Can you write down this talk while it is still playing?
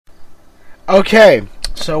Okay,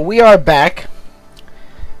 so we are back,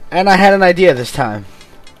 and I had an idea this time.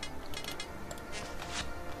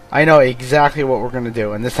 I know exactly what we're going to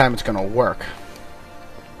do, and this time it's going to work.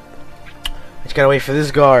 I just got to wait for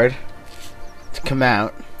this guard to come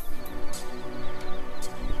out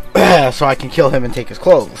so I can kill him and take his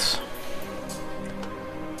clothes.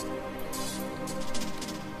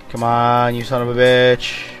 Come on, you son of a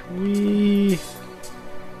bitch. Whee!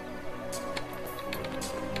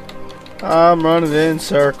 I'm running in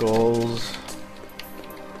circles.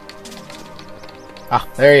 Ah,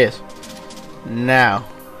 there he is. Now.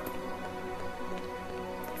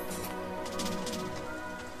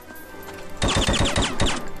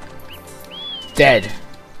 Dead.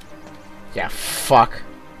 Yeah, fuck.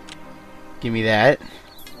 Give me that.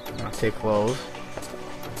 I'll take clothes.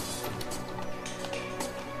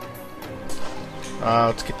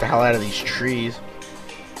 Let's get the hell out of these trees.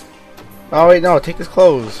 Oh wait, no, take his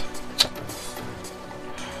clothes.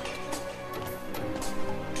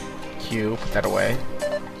 Q, put that away.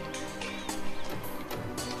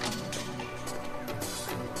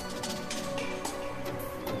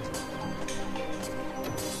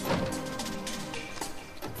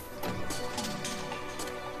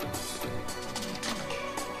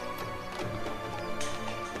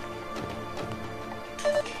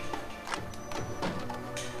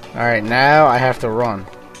 Alright, now I have to run.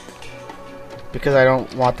 Because I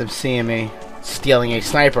don't want them seeing me stealing a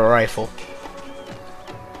sniper rifle.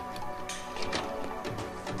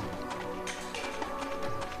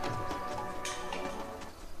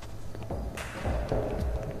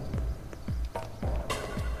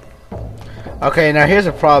 Okay, now here's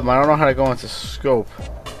a problem. I don't know how to go into scope.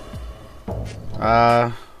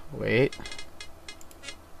 Wait.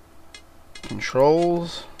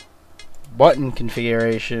 Controls. Button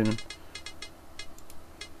configuration.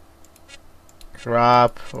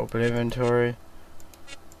 Drop. Open inventory.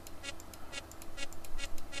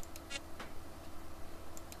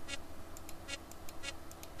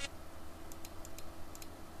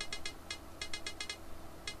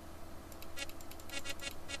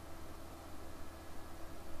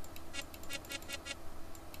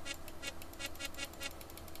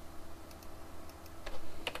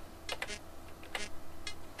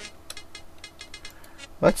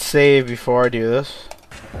 Let's save before I do this.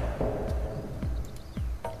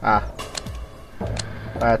 Ah.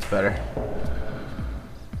 That's better.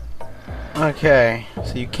 Okay,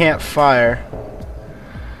 so you can't fire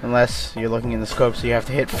unless you're looking in the scope, so you have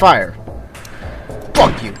to hit fire.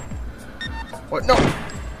 Fuck you! What? No!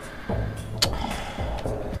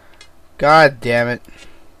 God damn it.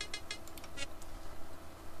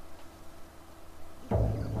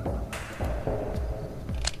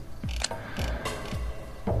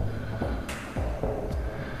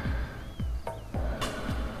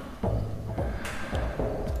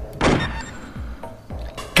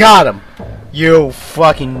 Got him! You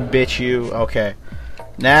fucking bitch, you. Okay.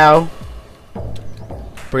 Now,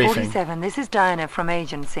 briefing. 47, this is Diana from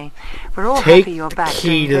agency. We're all Take happy you're back. the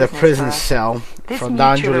key to the prison cell This from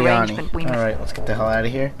Don mutual Giuliani. arrangement we Alright, let's get the hell out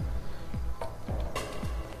of here.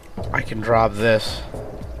 I can drop this.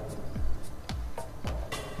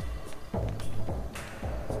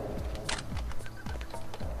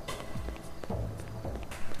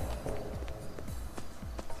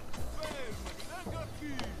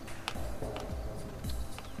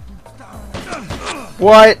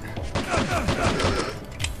 What?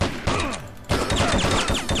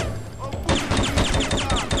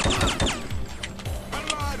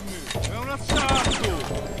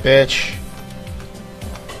 Bitch.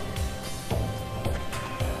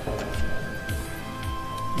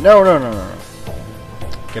 No, no, no, no, no.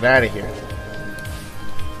 Get out of here.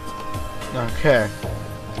 Okay.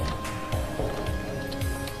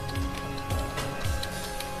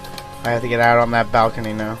 I have to get out on that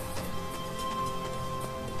balcony now.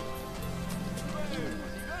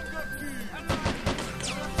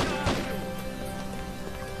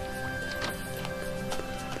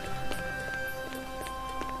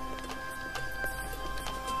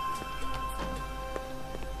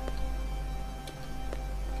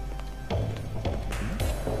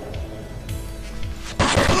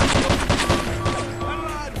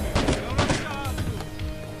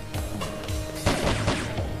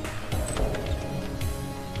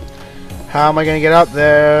 How am I gonna get up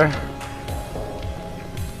there?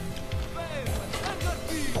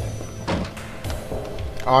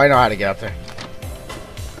 Oh, I know how to get up there.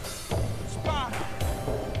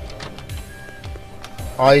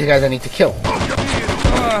 All these guys I need to kill.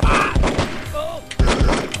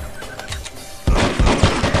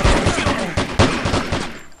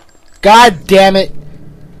 God damn it!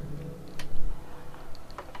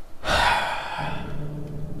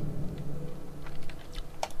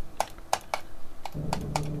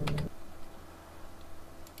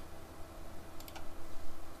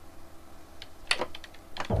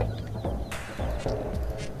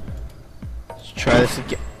 try this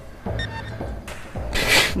again.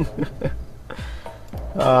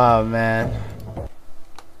 Oh man.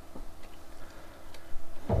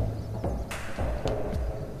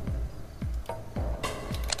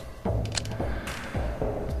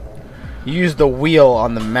 Use the wheel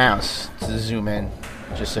on the mouse to zoom in,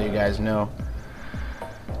 just so you guys know.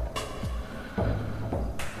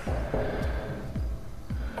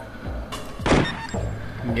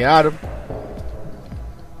 Got him.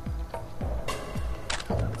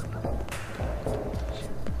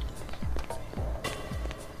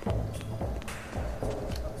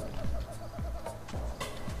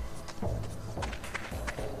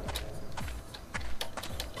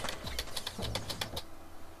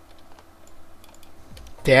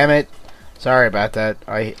 Damn it. Sorry about that.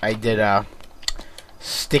 I did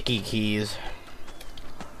sticky keys.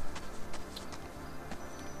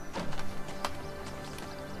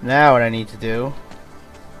 Now what I need to do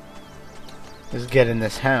is get in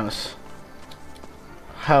this house.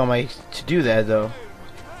 How am I to do that though?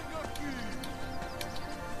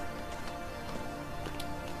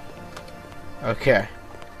 Okay.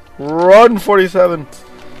 Run 47.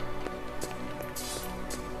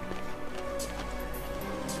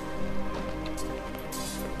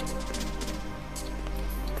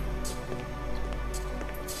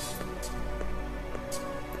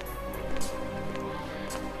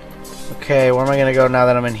 Okay, where am I gonna go now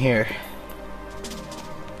that I'm in here?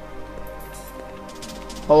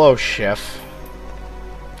 Hello, chef.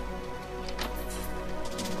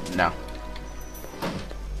 No.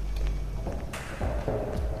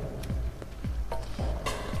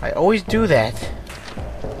 I always do that.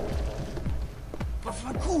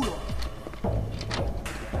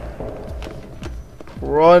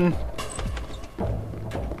 Run.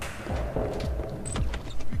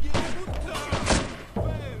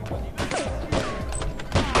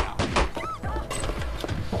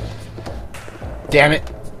 Damn it.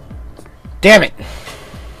 Damn it.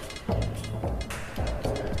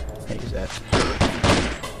 Use that.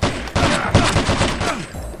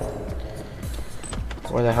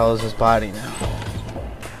 Where the hell is his body now?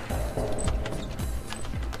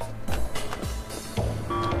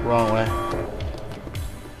 Wrong way.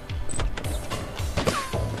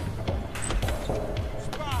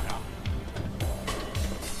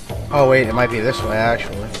 Oh wait, it might be this way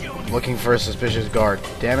actually. Looking for a suspicious guard.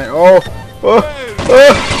 Damn it. Oh! Oh!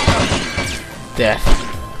 Oh! Death.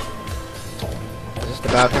 Is this the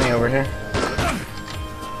balcony over here?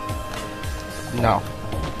 No.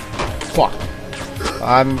 Fuck.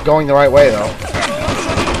 I'm going the right way though.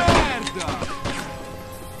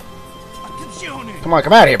 Come on,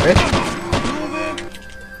 come out here, bitch.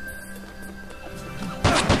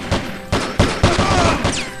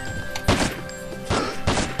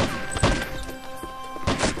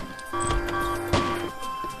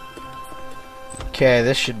 Okay,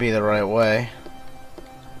 this should be the right way.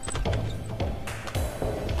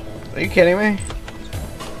 Are you kidding me?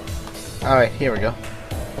 Alright, here we go.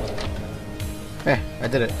 I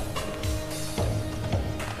did it.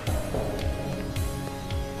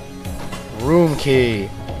 Room key.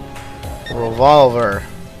 Revolver.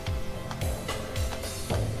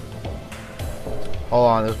 Hold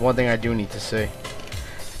on, there's one thing I do need to see.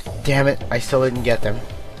 Damn it, I still didn't get them.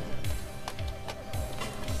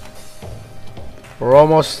 We're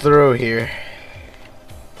almost through here.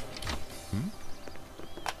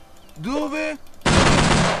 Dove?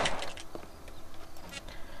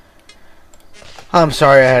 I'm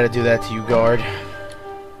sorry I had to do that to you, guard.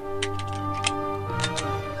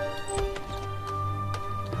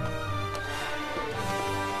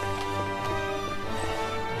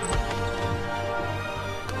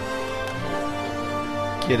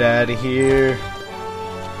 Get out of here.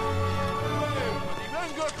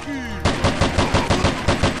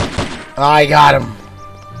 I got him.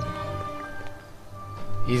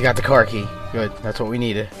 He's got the car key. Good. That's what we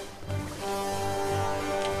needed.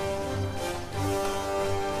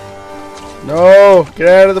 No! Get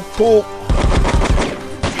out of the pool!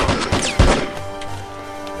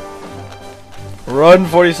 Run,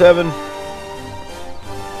 47!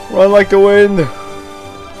 Run like the wind!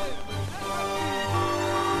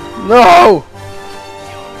 No!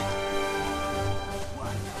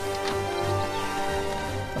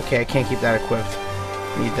 Okay, I can't keep that equipped.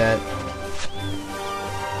 Need that.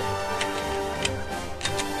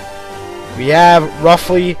 We have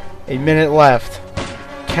roughly a minute left.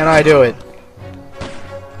 Can I do it?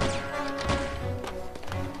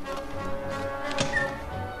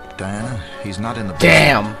 Diana, he's not in the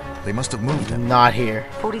Damn! They must have moved him. Not here.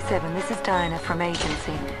 47, this is Diana from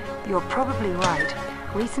agency. You're probably right.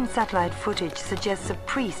 Recent satellite footage suggests a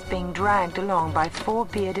priest being dragged along by 4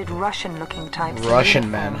 bearded Russian-looking types.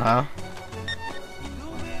 Russian men, huh?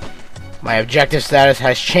 My objective status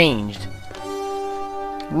has changed.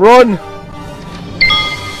 Run!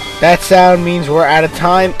 That sound means we're out of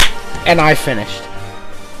time, and I finished.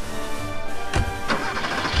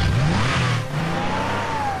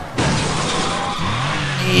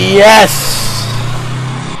 Yes!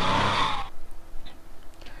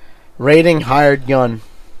 Rating hired gun.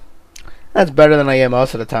 That's better than I get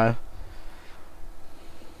most of the time.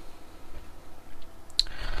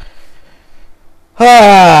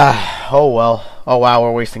 Oh well. Oh wow,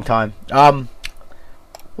 we're wasting time.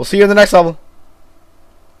 We'll see you in the next level.